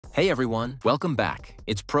Hey everyone, welcome back.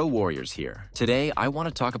 It's Pro Warriors here. Today, I want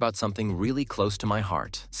to talk about something really close to my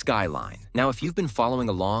heart, SKYLINE. Now, if you've been following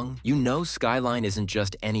along, you know SKYLINE isn't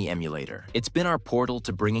just any emulator. It's been our portal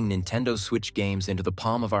to bringing Nintendo Switch games into the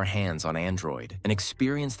palm of our hands on Android, an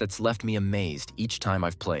experience that's left me amazed each time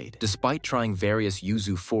I've played. Despite trying various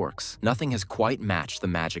yuzu forks, nothing has quite matched the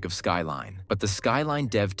magic of SKYLINE. But the SKYLINE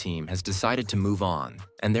dev team has decided to move on,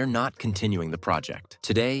 and they're not continuing the project.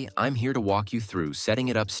 Today, I'm here to walk you through setting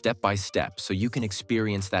it up step by step so you can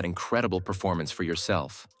experience that incredible performance for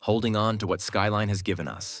yourself, holding on to what SKYLINE has given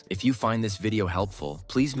us. If you find this video helpful,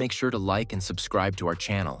 please make sure to like and subscribe to our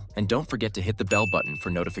channel, and don't forget to hit the bell button for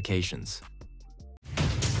notifications.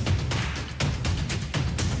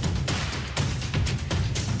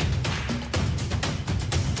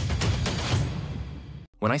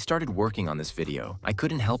 When I started working on this video, I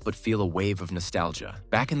couldn't help but feel a wave of nostalgia.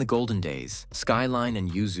 Back in the golden days, SKYLINE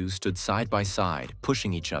and yuzu stood side by side,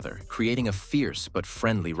 pushing each other, creating a fierce but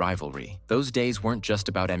friendly rivalry. Those days weren't just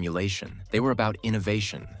about emulation. They were about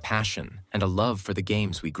innovation, passion, and a love for the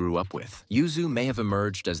games we grew up with. Yuzu may have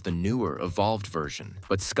emerged as the newer, evolved version,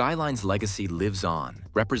 but SKYLINE's legacy lives on,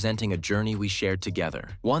 representing a journey we shared together,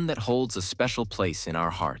 one that holds a special place in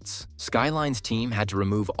our hearts. SKYLINE's team had to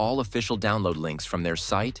remove all official download links from their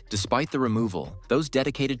site. Despite the removal, those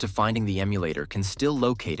dedicated to finding the emulator can still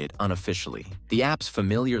locate it unofficially. The app's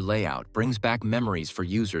familiar layout brings back memories for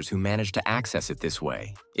users who manage to access it this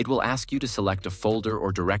way. It will ask you to select a folder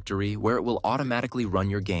or directory where it will automatically run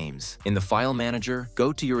your games. In the file manager,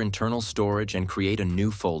 go to your internal storage and create a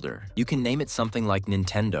new folder. You can name it something like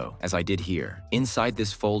Nintendo, as I did here. Inside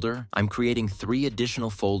this folder, I'm creating 3 additional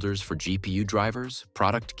folders for GPU drivers,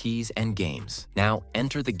 product keys, and games. Now,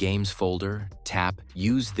 enter the Games folder, tap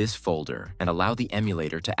Use this folder, and allow the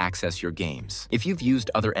emulator to access your games. If you've used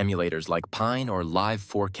other emulators like Pine or Live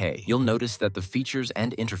 4K, you'll notice that the features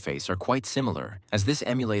and interface are quite similar, as this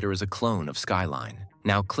emulator is a clone of SKYLINE.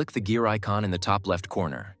 Now click the gear icon in the top left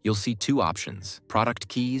corner. You'll see 2 options, product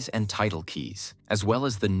keys and title keys, as well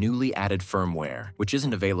as the newly added firmware, which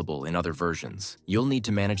isn't available in other versions. You'll need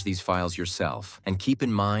to manage these files yourself, and keep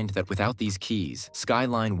in mind that without these keys,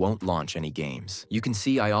 SKYLINE won't launch any games. You can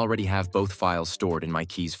see I already have both files stored in my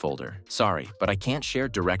keys folder. Sorry, but I can't share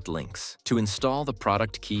direct links. To install the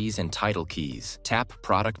product keys and title keys, tap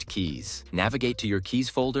Product Keys, navigate to your keys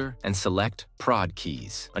folder, and select Prod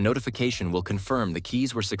Keys. A notification will confirm the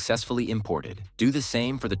keys were successfully imported. Do the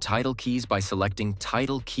same for the title keys by selecting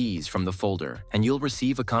Title Keys from the folder, and you'll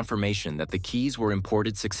receive a confirmation that the keys were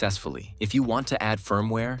imported successfully. If you want to add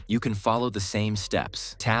firmware, you can follow the same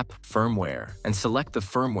steps. Tap Firmware and select the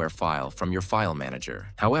firmware file from your file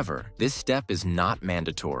manager. However, this step is not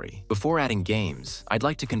mandatory. Before adding games, I'd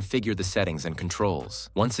like to configure the settings and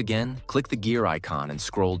controls. Once again, click the gear icon and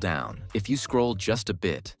scroll down. If you scroll just a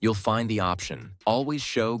bit, you'll find the option Always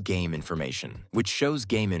Show Game Information, which shows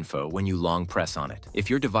game info when you long press on it. If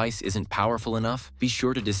your device isn't powerful enough, be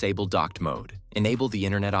sure to disable docked mode. Enable the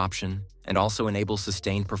internet option, and also enable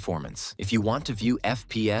sustained performance. If you want to view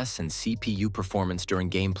FPS and CPU performance during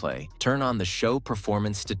gameplay, turn on the Show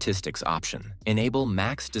Performance Statistics option. Enable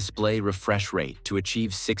Max Display Refresh Rate to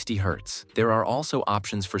achieve 60 Hz. There are also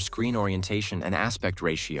options for screen orientation and aspect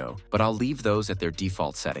ratio, but I'll leave those at their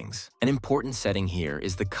default settings. An important setting here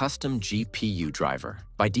is the custom GPU driver.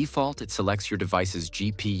 By default, it selects your device's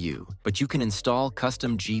GPU, but you can install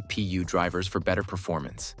custom GPU drivers for better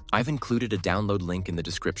performance. I've included a download link in the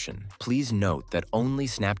description. Please note that only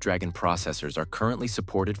Snapdragon processors are currently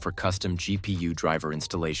supported for custom GPU driver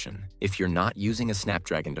installation. If you're not using a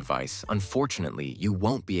Snapdragon device, unfortunately, you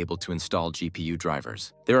won't be able to install GPU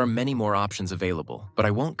drivers. There are many more options available, but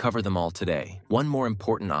I won't cover them all today. One more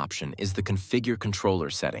important option is the Configure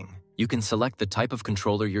Controller setting. You can select the type of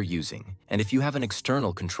controller you're using, and if you have an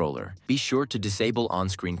external controller, be sure to disable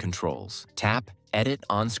on-screen controls. Tap Edit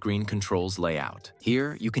On-Screen Controls Layout.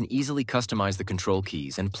 Here, you can easily customize the control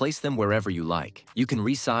keys and place them wherever you like. You can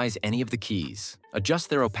resize any of the keys, adjust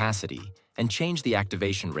their opacity, and change the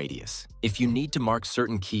activation radius. If you need to mark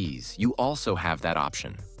certain keys, you also have that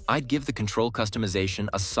option. I'd give the control customization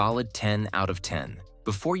a solid 10 out of 10.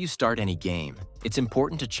 Before you start any game, it's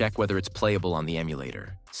important to check whether it's playable on the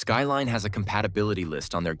emulator. SKYLINE has a compatibility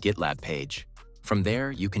list on their GitLab page. From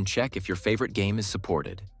there, you can check if your favorite game is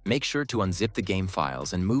supported. Make sure to unzip the game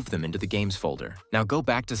files and move them into the Games folder. Now go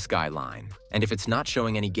back to SKYLINE, and if it's not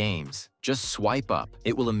showing any games, just swipe up.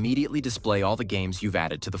 It will immediately display all the games you've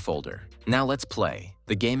added to the folder. Now let's play.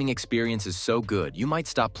 The gaming experience is so good, you might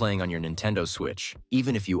stop playing on your Nintendo Switch,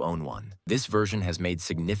 even if you own one. This version has made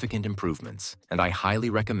significant improvements, and I highly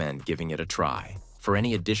recommend giving it a try. For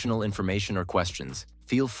any additional information or questions,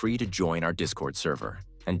 feel free to join our Discord server.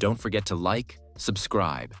 And don't forget to like,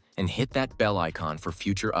 subscribe, and hit that bell icon for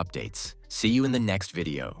future updates. See you in the next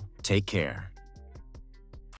video. Take care.